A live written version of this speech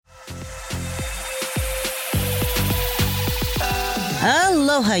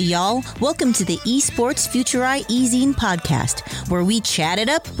Aloha, y'all. Welcome to the Esports Future Eye E-Zine podcast, where we chat it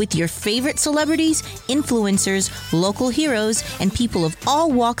up with your favorite celebrities, influencers, local heroes, and people of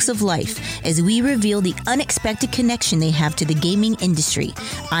all walks of life as we reveal the unexpected connection they have to the gaming industry.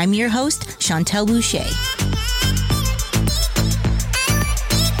 I'm your host, Chantel Boucher.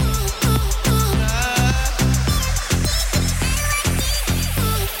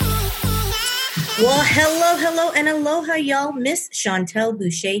 Well, hello, and aloha, y'all. Miss Chantel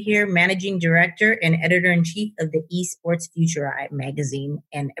Boucher here, Managing Director and Editor-in-Chief of the Esports Future Eye magazine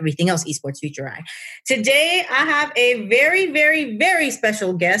and everything else Esports Future Eye. Today, I have a very, very, very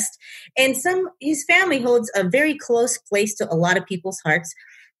special guest, and his family holds a very close place to a lot of people's hearts.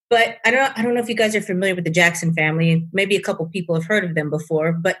 But I don't know if you guys are familiar with the Jackson family. Maybe a couple people have heard of them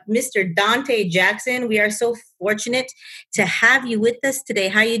before. But Mr. Dante Jackson, we are so fortunate to have you with us today.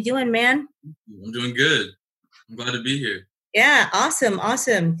 How you doing, man? I'm doing good. I'm glad to be here. Yeah,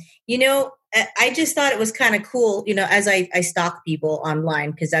 awesome. You know, I just thought it was kind of cool, you know, as I stalk people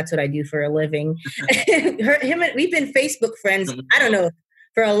online, because that's what I do for a living. We've been Facebook friends, I don't know,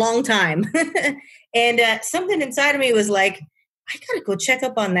 for a long time. And something inside of me was like, I got to go check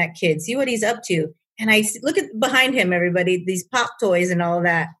up on that kid, see what he's up to. And I look at behind him, everybody, these pop toys and all of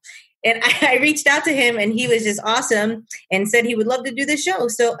that. And I reached out to him and he was just awesome and said he would love to do the show.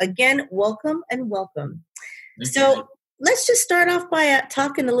 So again, welcome. Thank you. Let's just start off by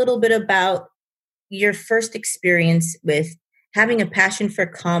talking a little bit about your first experience with having a passion for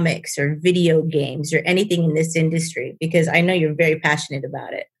comics or video games or anything in this industry, because I know you're very passionate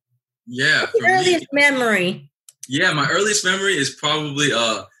about it. Yeah. What's your earliest memory? Yeah, my earliest memory is probably,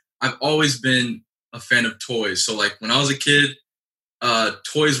 I've always been a fan of toys. So like when I was a kid,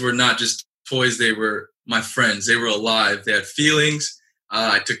 toys were not just toys. They were my friends. They were alive. They had feelings.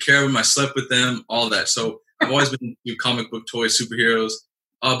 I took care of them. I slept with them, all that. So I've always been into comic book toys, superheroes.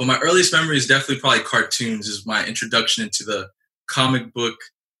 But my earliest memory is definitely probably cartoons, is my introduction into the comic book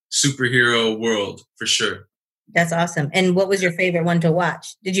superhero world, for sure. That's awesome. And what was your favorite one to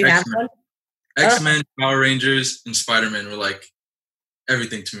watch? Did you have one? X-Men, Power Rangers, and Spider-Man were like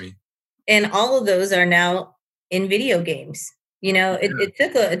everything to me. And all of those are now in video games. You know,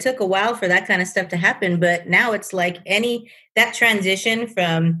 it took a while for that kind of stuff to happen, but now it's like that transition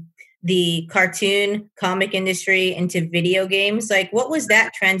from the cartoon comic industry into video games. Like, what was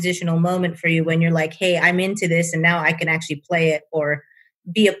that transitional moment for you when you're like, hey, I'm into this and now I can actually play it or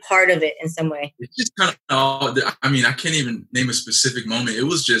be a part of it in some way? It's just kind of, I mean, I can't even name a specific moment. It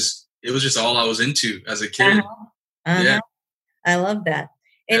was just all I was into as a kid. Yeah. I love that.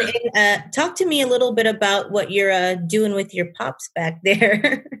 And talk to me a little bit about what you're doing with your pops back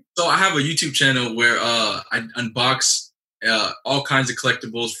there. So I have a YouTube channel where I unbox all kinds of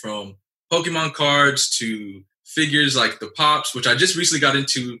collectibles, from Pokemon cards to figures like the pops, which I just recently got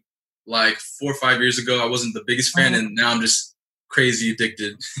into like 4 or 5 years ago. I wasn't the biggest fan, and now I'm just crazy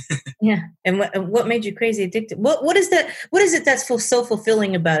addicted. Yeah. And what made you crazy addicted? What is that? What is it that's so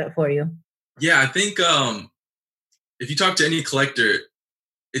fulfilling about it for you? Yeah, I think if you talk to any collector,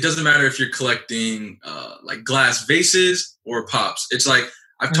 it doesn't matter if you're collecting like glass vases or pops. It's like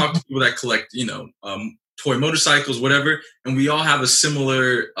I've talked to people that collect, toy motorcycles, whatever, and we all have a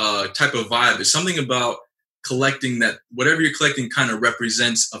similar type of vibe. There's something about collecting that whatever you're collecting kind of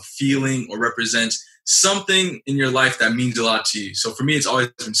represents a feeling or represents something in your life that means a lot to you. So for me, it's always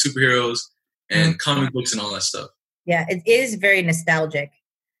been superheroes and comic books and all that stuff. Yeah, it is very nostalgic,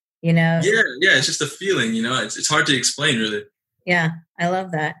 you know? Yeah, it's just a feeling, you know? It's hard to explain, really. Yeah, I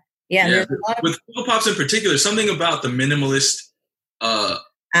love that. Yeah. With Funko Pops in particular, something about the minimalist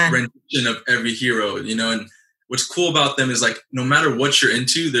rendition of every hero, you know? And what's cool about them is like, no matter what you're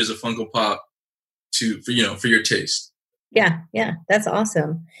into, there's a Funko Pop for your taste. Yeah, that's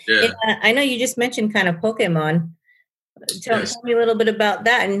awesome. Yeah. And, I know you just mentioned kind of Pokemon. Tell me a little bit about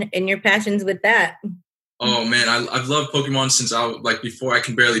that and your passions with that. Oh man, I've loved Pokemon since before I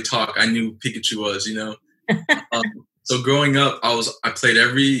can barely talk. I knew Pikachu was, you know. So growing up, I played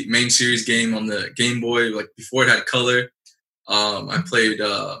every main series game on the Game Boy, like before it had color. I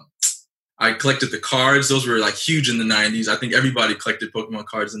collected the cards. Those were like huge in the 90s. I think everybody collected Pokemon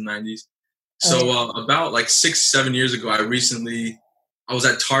cards in the 90s. So about like 6-7 years ago, I was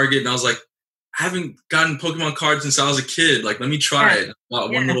at Target and I was like, I haven't gotten Pokemon cards since I was a kid. Like, let me try it. I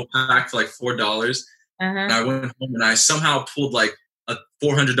bought one little pack for like $4. And I went home and I somehow pulled like a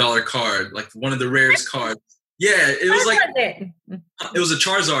 $400 card, like one of the rarest cards. Yeah, it was like, it was a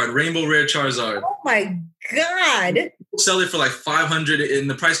Charizard, Rainbow Rare Charizard. Oh my God. People sell it for like $500 and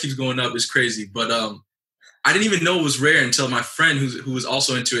the price keeps going up. It's crazy. But I didn't even know it was rare until my friend who was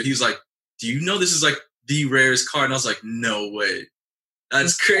also into it, he was like, do you know this is like the rarest card? And I was like, no way.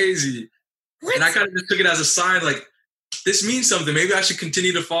 That's crazy. What? And I kind of just took it as a sign, like, this means something. Maybe I should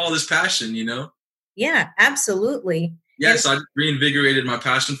continue to follow this passion, you know? Yeah, absolutely. Yeah, so I just reinvigorated my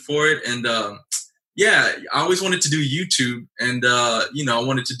passion for it. And yeah, I always wanted to do YouTube. And, you know, I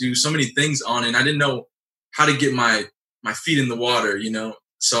wanted to do so many things on it. And I didn't know how to get my feet in the water, you know?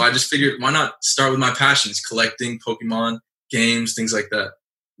 So I just figured, why not start with my passions, collecting Pokemon, games, things like that.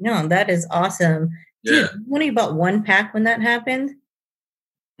 No, that is awesome. Yeah. Dude, you only bought one pack when that happened?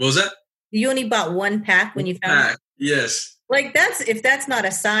 What was that? You only bought one pack when you found it? Yes. Like, if that's not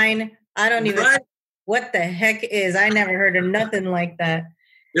a sign, I don't even know what the heck is. I never heard of nothing like that.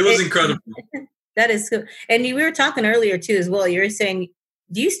 It was incredible. That is cool. And we were talking earlier too as well. You were saying,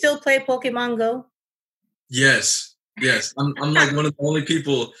 do you still play Pokemon Go? Yes. I'm like one of the only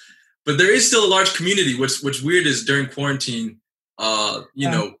people, but there is still a large community. What's weird is during quarantine, you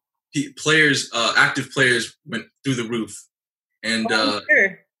know, active players went through the roof. And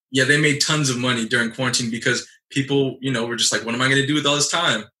sure. Yeah, they made tons of money during quarantine because people, you know, were just like, what am I going to do with all this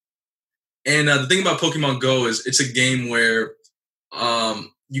time? And the thing about Pokemon Go is it's a game where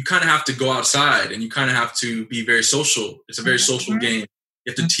you kind of have to go outside and you kind of have to be very social. It's a very social game.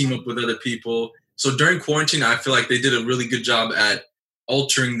 You have to team up with other people. So during quarantine, I feel like they did a really good job at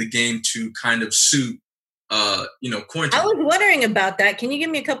altering the game to kind of suit, you know, quarantine. I was wondering about that. Can you give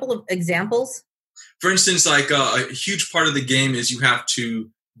me a couple of examples? For instance, like a huge part of the game is you have to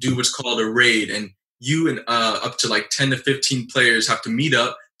do what's called a raid, and you and up to like 10 to 15 players have to meet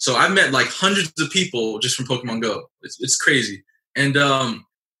up. So I've met like hundreds of people just from Pokemon Go. It's crazy. And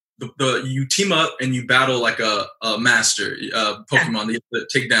you team up and you battle like a master Pokemon that you have to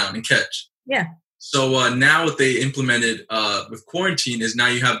take down and catch. Yeah. So now what they implemented with quarantine is now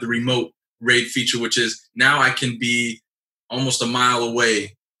you have the remote raid feature, which is now I can be almost a mile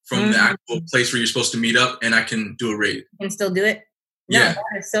away from the actual place where you're supposed to meet up, and I can do a raid. You can still do it? No, yeah.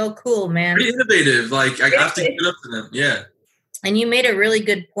 That is so cool, man. Pretty innovative. Like, I have to give it up to them. Yeah. And you made a really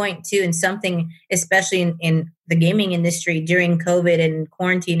good point, too, and something, especially in the gaming industry during COVID and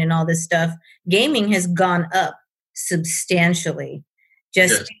quarantine and all this stuff, gaming has gone up substantially,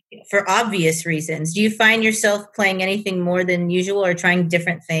 just for obvious reasons. Do you find yourself playing anything more than usual or trying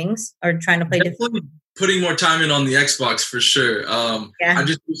different things or trying to play different? Putting more time in on the Xbox for sure. I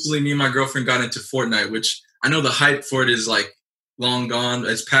just recently, me and my girlfriend got into Fortnite, which I know the hype for it is like long gone,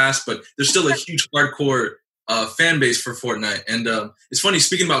 it's past, but there's still a huge hardcore fan base for Fortnite. And it's funny,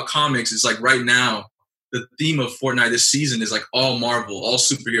 speaking about comics, it's like right now, the theme of Fortnite this season is like all Marvel, all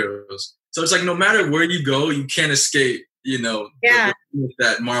superheroes. So it's like no matter where you go, you can't escape, you know,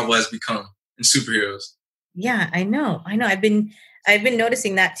 that Marvel has become and superheroes. Yeah, I know. I've been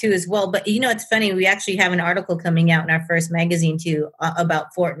noticing that too as well. But you know, it's funny. We actually have an article coming out in our first magazine too about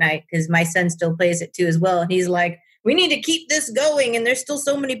Fortnite because my son still plays it too as well. And he's like, we need to keep this going. And there's still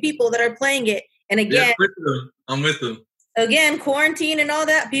so many people that are playing it. And again, I'm with them. Again, quarantine and all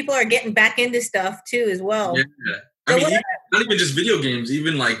that, people are getting back into stuff too as well. Yeah. I mean, not even just video games,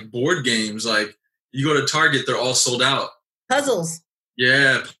 even like board games. Like you go to Target, they're all sold out. Puzzles.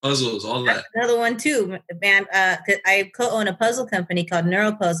 Yeah, puzzles, all that. That's another one too, man. I co-own a puzzle company called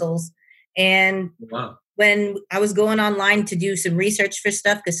NeuroPuzzles, and when I was going online to do some research for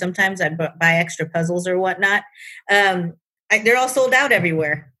stuff, because sometimes I buy extra puzzles or whatnot, they're all sold out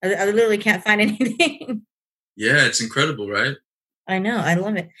everywhere. I literally can't find anything. Yeah, it's incredible, right? I know, I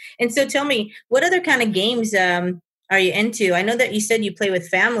love it. And so, tell me, what other kind of games are you into? I know that you said you play with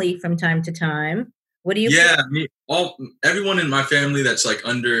family from time to time. What do you? Yeah, everyone in my family that's like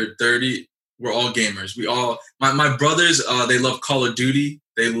under 30, we're all gamers. We all my brothers, they love Call of Duty.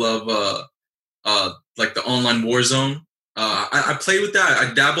 They love like the online Warzone. I play with that.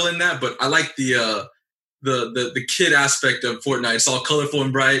 I dabble in that, but I like the kid aspect of Fortnite. It's all colorful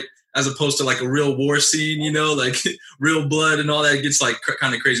and bright, as opposed to like a real war scene. You know, like real blood and all that. It gets like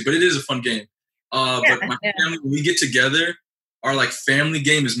kind of crazy, but it is a fun game. But my family, when we get together, our like family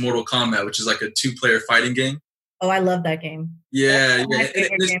game is Mortal Kombat, which is like a 2-player fighting game. Oh, I love that game. Yeah.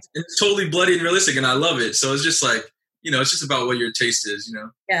 It's totally bloody and realistic, and I love it. So it's just like, you know, it's just about what your taste is, you know.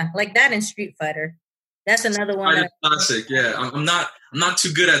 Yeah, like that and Street Fighter. That's another one. Classic. Yeah, I'm not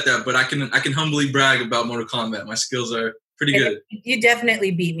too good at that, but I can humbly brag about Mortal Kombat. My skills are pretty good. You definitely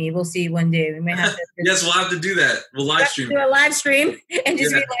beat me. We'll see one day. We may have to. Yes, we'll have to do that. We'll live stream. Do a live stream and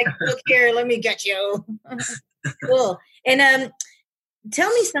just be like, look here, let me get you. Cool. And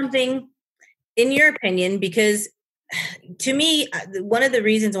tell me something, in your opinion, because to me, one of the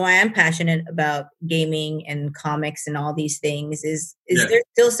reasons why I'm passionate about gaming and comics and all these things is there's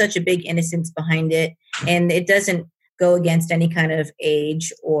still such a big innocence behind it, and it doesn't go against any kind of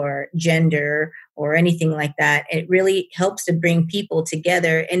age or gender or anything like that. It really helps to bring people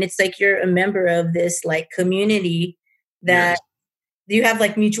together. And it's like you're a member of this like community that you have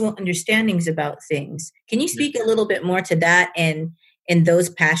like mutual understandings about things. Can you speak a little bit more to that and those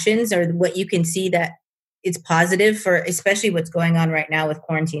passions, or what you can see that it's positive for, especially what's going on right now with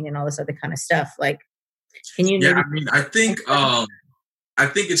quarantine and all this other kind of stuff? Like, can you? Yeah, I mean, I think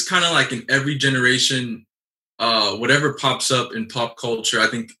it's kind of like in every generation, whatever pops up in pop culture. I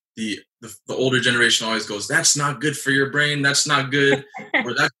think the older generation always goes, "That's not good for your brain. That's not good,"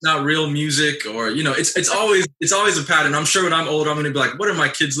 or "That's not real music," or it's always a pattern. I'm sure when I'm older, I'm going to be like, "What are my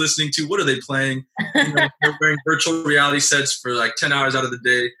kids listening to? What are they playing?" They're wearing virtual reality sets for like 10 hours out of the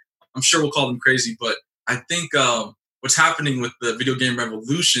day. I'm sure we'll call them crazy, but I think what's happening with the video game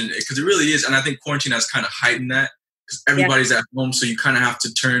revolution, because it really is, and I think quarantine has kind of heightened that because everybody's at home, so you kind of have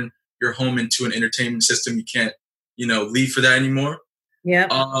to turn your home into an entertainment system. You can't, leave for that anymore. Yeah.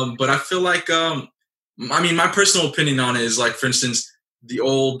 But I feel like, my personal opinion on it is like, for instance, the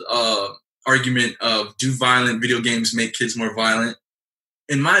old argument of do violent video games make kids more violent?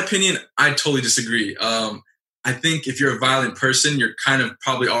 In my opinion, I totally disagree. I think if you're a violent person, you're kind of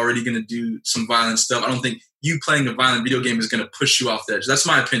probably already going to do some violent stuff. I don't think you playing a violent video game is going to push you off the edge. That's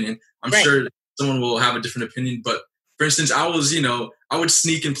my opinion. I'm sure someone will have a different opinion. But for instance, I would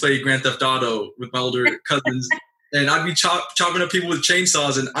sneak and play Grand Theft Auto with my older cousins. And I'd be chopping up people with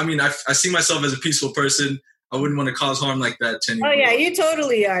chainsaws. And I mean, I see myself as a peaceful person. I wouldn't want to cause harm like that to anyone. Oh yeah, you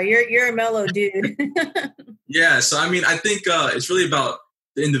totally are. You're a mellow dude. Yeah. So I mean, I think it's really about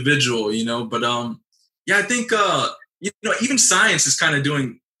the individual, But yeah, I think even science is kind of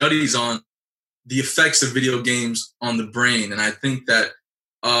doing studies on the effects of video games on the brain, and I think that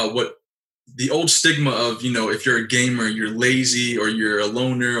what the old stigma of, if you're a gamer, you're lazy or you're a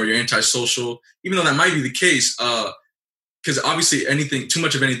loner or you're antisocial, even though that might be the case, because obviously too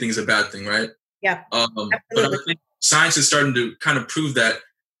much of anything is a bad thing, right? Yeah. But I think science is starting to kind of prove that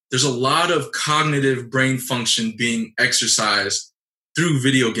there's a lot of cognitive brain function being exercised through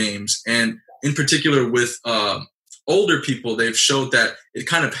video games. And in particular with older people, they've showed that it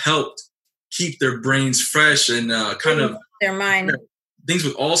kind of helped keep their brains fresh and kind of their mind. Things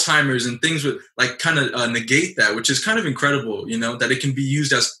with Alzheimer's and things with like kind of negate that, which is kind of incredible, that it can be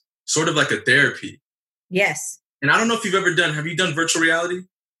used as sort of like a therapy. Yes. And I don't know if have you done virtual reality?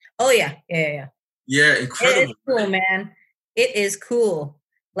 Oh yeah. Yeah. Yeah. Incredible. It is cool, man. It is cool.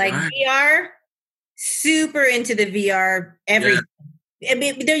 Like VR, super into the VR, everything. Yeah. I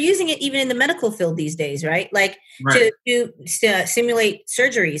mean, they're using it even in the medical field these days, right? Like to simulate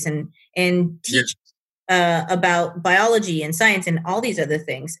surgeries and teach about biology and science and all these other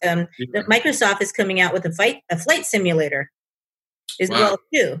things. Microsoft is coming out with a flight simulator as well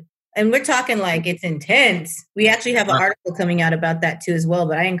too. And we're talking like it's intense. We actually have an article coming out about that too as well,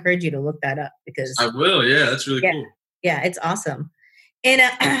 but I encourage you to look that up because I will. Yeah, that's really cool. Yeah, it's awesome. And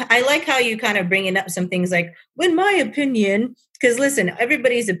I like how you kind of bringing up some things like, in my opinion, because listen,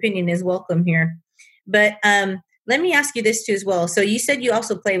 everybody's opinion is welcome here. But let me ask you this too as well. So you said you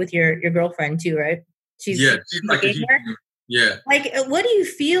also play with your girlfriend too, right? She's like a gamer. Yeah. Like, what do you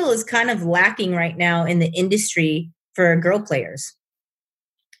feel is kind of lacking right now in the industry for girl players?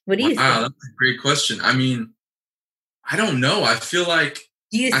 What do you think? That's a great question. I mean, I don't know. I feel like...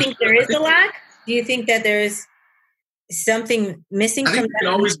 Do you think there is a lack? Do you think that there is something missing? I think there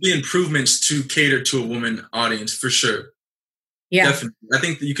can always be improvements to cater to a woman audience, for sure. Yeah. Definitely. I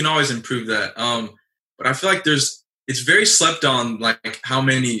think that you can always improve that. But I feel like it's very slept on, like how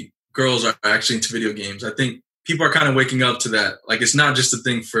many girls are actually into video games. I think people are kind of waking up to that. Like, it's not just a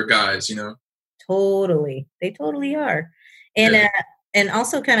thing for guys, Totally. They totally are. And, and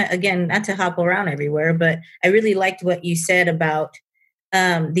also kind of, again, not to hop around everywhere, but I really liked what you said about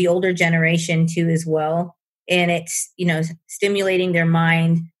the older generation too as well. And it's, stimulating their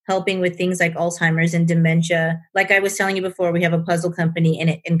mind, helping with things like Alzheimer's and dementia. Like I was telling you before, we have a puzzle company and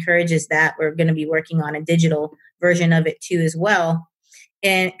it encourages that. We're going to be working on a digital version of it too as well.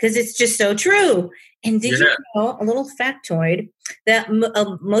 And because it's just so true. And did you know, a little factoid, that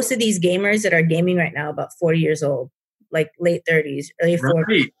most of these gamers that are gaming right now, about 40 years old, like late 30s, early 40s.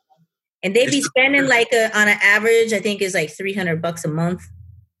 Right. And they be spending on an average, I think is like $300 a month.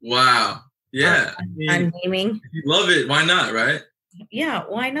 Wow. Yeah. On gaming. If you love it, why not, right? Yeah,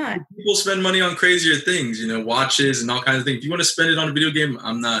 why not? People spend money on crazier things, watches and all kinds of things. If you want to spend it on a video game,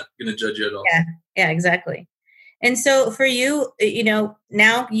 I'm not going to judge you at all. Yeah, exactly. And so for you,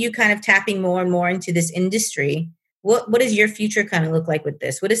 now you kind of tapping more and more into this industry. What does your future kind of look like with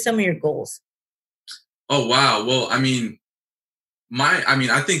this? What are some of your goals? Oh, wow. Well, I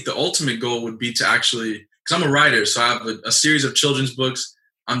think the ultimate goal would be to actually, because I'm a writer, so I have a series of children's books.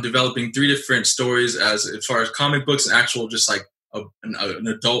 I'm developing 3 different stories as far as comic books and actual just like an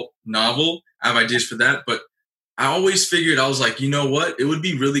adult novel. I have ideas for that, but I always figured, I was like, you know what? It would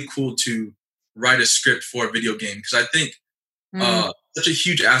be really cool to write a script for a video game, because I think such a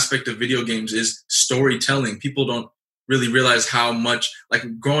huge aspect of video games is storytelling. People don't really realize how much,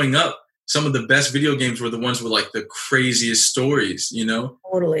 like growing up, some of the best video games were the ones with like the craziest stories, you know?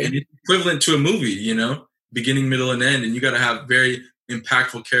 Totally. And it's equivalent to a movie, you know, beginning, middle, and end. And you got to have very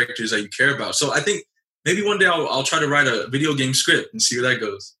impactful characters that you care about. So I think maybe one day I'll try to write a video game script and see where that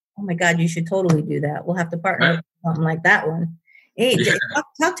goes. Oh my God, you should totally do that. We'll have to partner with something like that one. Hey,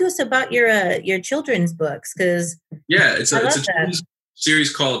 talk to us about your children's books, because it's a children's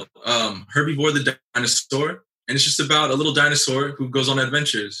series called Herbivore the Dinosaur, and it's just about a little dinosaur who goes on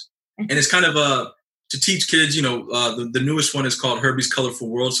adventures, and it's kind of to teach kids. You know, the newest one is called Herbie's Colorful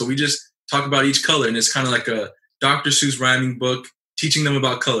World, so we just talk about each color, and it's kind of like a Dr. Seuss rhyming book teaching them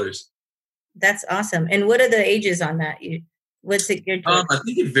about colors. That's awesome. And what are the ages on that? What's it geared towards? I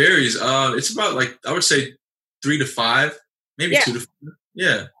think it varies. It's about like, I would say 3 to 5, maybe 2 to 4.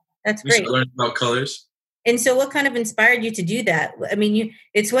 Yeah. That's great. Learn about colors. And so what kind of inspired you to do that? I mean,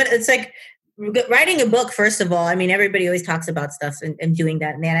 it's like writing a book, first of all. I mean, everybody always talks about stuff and doing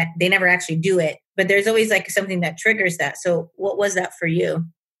that, and they never actually do it. But there's always like something that triggers that. So what was that for you?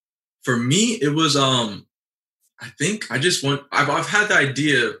 For me, it was, I think I've had the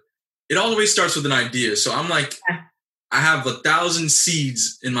idea. It always starts with an idea. So I'm like, I have 1,000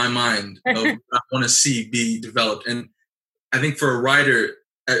 seeds in my mind of what I want to see be developed. And I think for a writer,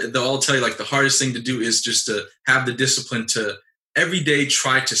 they'll all tell you like the hardest thing to do is just to have the discipline to every day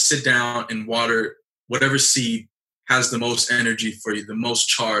try to sit down and water whatever seed has the most energy for you, the most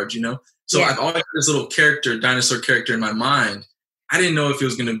charge, you know? So I've always had this little dinosaur character in my mind. I didn't know if it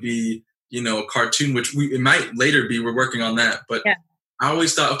was going to be, you know, a cartoon, which it might later be. We're working on that. But I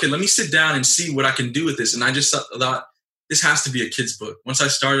always thought, okay, let me sit down and see what I can do with this. And I just thought, this has to be a kid's book. Once I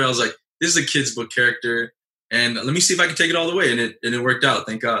started, I was like, this is a kid's book character. And let me see if I can take it all the way. And it worked out.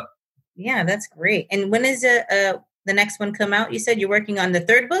 Thank God. Yeah, that's great. And when is the next one come out? You said you're working on the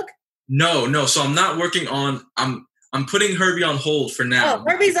 3rd book? No. So I'm not working on, I'm putting Herbie on hold for now. Oh,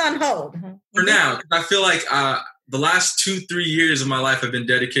 Herbie's on hold. For now. I feel like the last 2-3 years of my life have been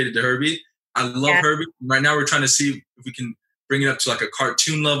dedicated to Herbie. I love Herbie. Right now we're trying to see if we can bring it up to like a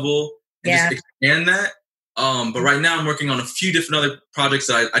cartoon level and just expand that. But right now I'm working on a few different other projects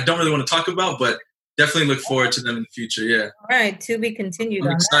that I don't really want to talk about, but definitely look forward to them in the future. Yeah. All right. To be continued.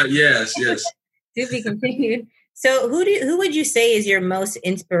 I'm excited. Yes. To be continued. So who would you say is your most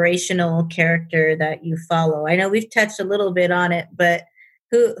inspirational character that you follow? I know we've touched a little bit on it, but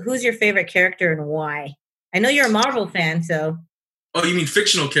who's your favorite character and why? I know you're a Marvel fan, so. Oh, you mean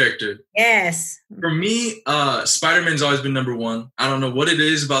fictional character? Yes. For me, Spider-Man's always been number one. I don't know what it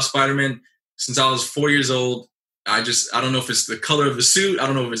is about Spider-Man. Since I was 4 years old, I don't know if it's the color of the suit. I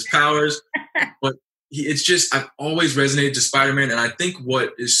don't know if it's powers, but I've always resonated to Spider-Man. And I think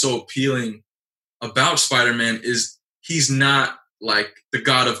what is so appealing about Spider-Man is he's not like the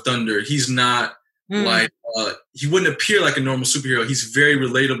God of Thunder. He's not like, he wouldn't appear like a normal superhero. He's very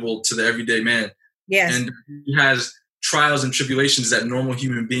relatable to the everyday man. Yes. And he has trials and tribulations that normal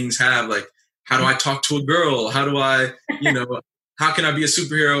human beings have. Like, how do I talk to a girl? How do I, how can I be a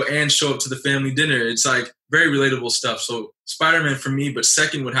superhero and show up to the family dinner? It's like very relatable stuff. So Spider-Man for me, but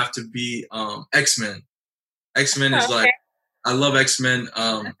second would have to be X-Men. X-Men is like, I love X-Men.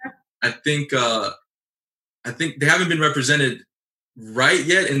 I think they haven't been represented right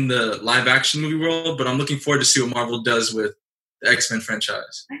yet in the live action movie world, but I'm looking forward to see what Marvel does with the X-Men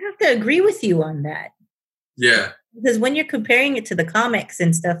franchise. I have to agree with you on that. Yeah. Because when you're comparing it to the comics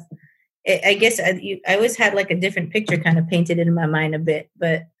and stuff, I guess I always had like a different picture kind of painted in my mind a bit,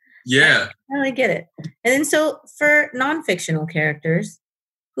 but yeah, I really get it. And then so for non-fictional characters,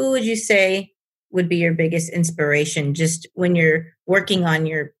 who would you say would be your biggest inspiration just when you're working on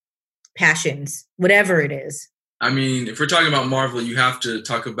your passions, whatever it is? I mean, if we're talking about Marvel, you have to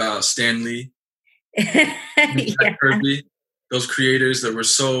talk about Stan Lee, Jack Kirby, those creators that were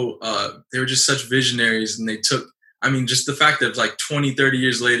so, they were just such visionaries, and they took, I mean, just the fact that like 20, 30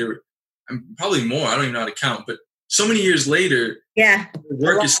 years later, probably more, I don't even know how to count, but so many years later, the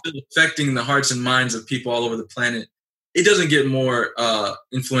work is still affecting the hearts and minds of people all over the planet. It doesn't get more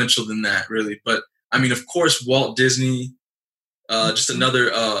influential than that, really. But I mean, of course, Walt Disney, just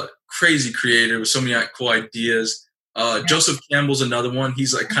another crazy creator with so many cool ideas. Joseph Campbell's another one.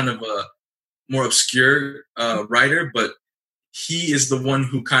 He's like kind of a more obscure writer, but he is the one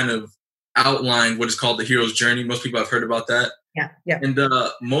who kind of outlined what is called the hero's journey. Most people have heard about that. Yeah. And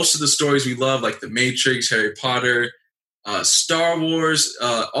most of the stories we love, like The Matrix, Harry Potter, Star Wars,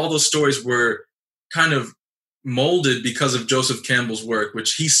 all those stories were kind of molded because of Joseph Campbell's work,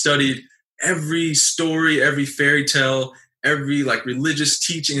 which he studied every story, every fairy tale, every like religious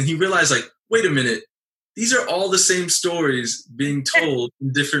teaching. And he realized, like, wait a minute, these are all the same stories being told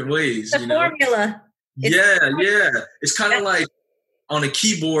in different ways. The formula. Yeah. It's kind of like on a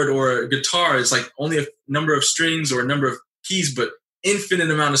keyboard or a guitar, it's like only a number of strings or a number of keys, but infinite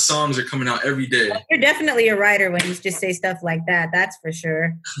amount of songs are coming out every day. Well, you're definitely a writer when you just say stuff like that. That's for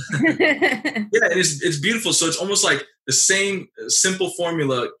sure. And it's beautiful. So it's almost like the same simple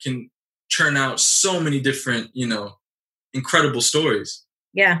formula can churn out so many different, incredible stories.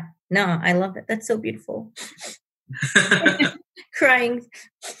 Yeah. No, I love it. That's so beautiful. Crying.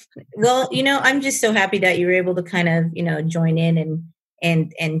 Well, I'm just so happy that you were able to kind of, join in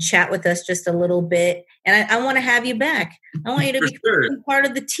and chat with us just a little bit. And I want to have you back. I want you to be part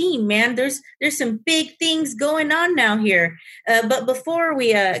of the team, man. There's some big things going on now here. But before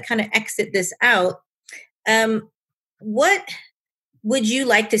we kind of exit this out, what would you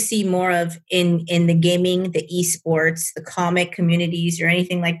like to see more of in the gaming, the esports, the comic communities, or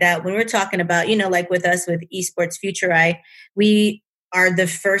anything like that? When we're talking about, like with us with Esports Future Eye, we are the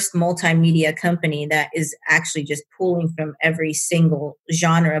first multimedia company that is actually just pulling from every single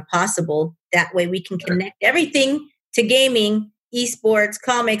genre possible. That way we can connect everything to gaming, esports,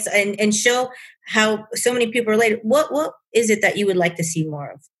 comics, and show how so many people relate. What is it that you would like to see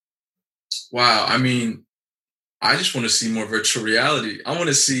more of? Wow. I mean, I just want to see more virtual reality. I want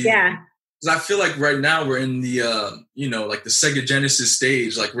to see, because I feel like right now we're in the, like the Sega Genesis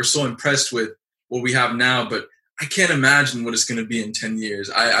stage. Like we're so impressed with what we have now, but I can't imagine what it's going to be in 10 years.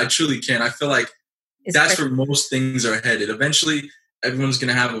 I truly can't. I feel like that's where most things are headed. Eventually, everyone's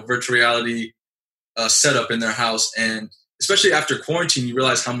going to have a virtual reality setup in their house. And especially after quarantine, you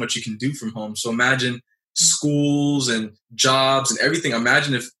realize how much you can do from home. So imagine schools and jobs and everything.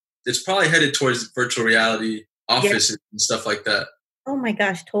 Imagine if it's probably headed towards virtual reality offices and stuff like that. Oh my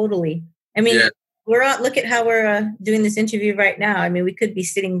gosh, totally. I mean, look at how we're doing this interview right now. I mean, we could be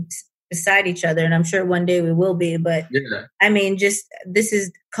sitting beside each other, and I'm sure one day we will be, but I mean, just this is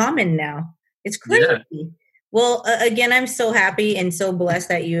common now. It's crazy. Yeah. Well, again, I'm so happy and so blessed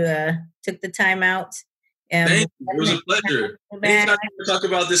that you took the time out. Thank you. It was a pleasure. Anytime you talk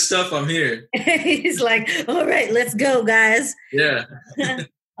about this stuff, I'm here. He's like, all right, let's go, guys. Yeah.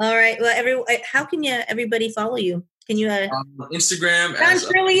 All right. Well, how can everybody follow you? Can you Instagram? Don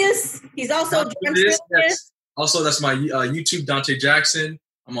Trillius. He's also Don Trillius. Yes. Also, that's my YouTube, Dante Jackson.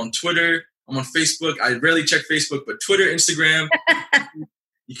 I'm on Twitter. I'm on Facebook. I rarely check Facebook, but Twitter, Instagram.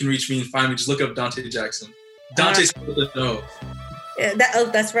 You can reach me and find me. Just look up Dante Jackson. Dante's no.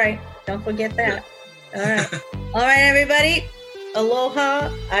 That's right. Don't forget that. All right. All right, everybody.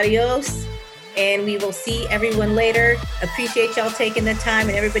 Aloha. Adios. And we will see everyone later. Appreciate y'all taking the time,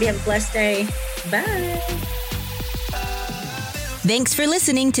 and everybody have a blessed day. Bye. Thanks for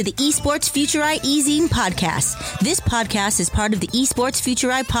listening to the Esports Future Eye e-zine podcast. This podcast is part of the Esports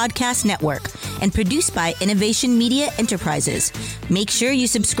Future Eye podcast network and produced by Innovation Media Enterprises. Make sure you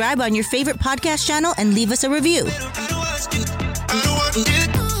subscribe on your favorite podcast channel and leave us a review.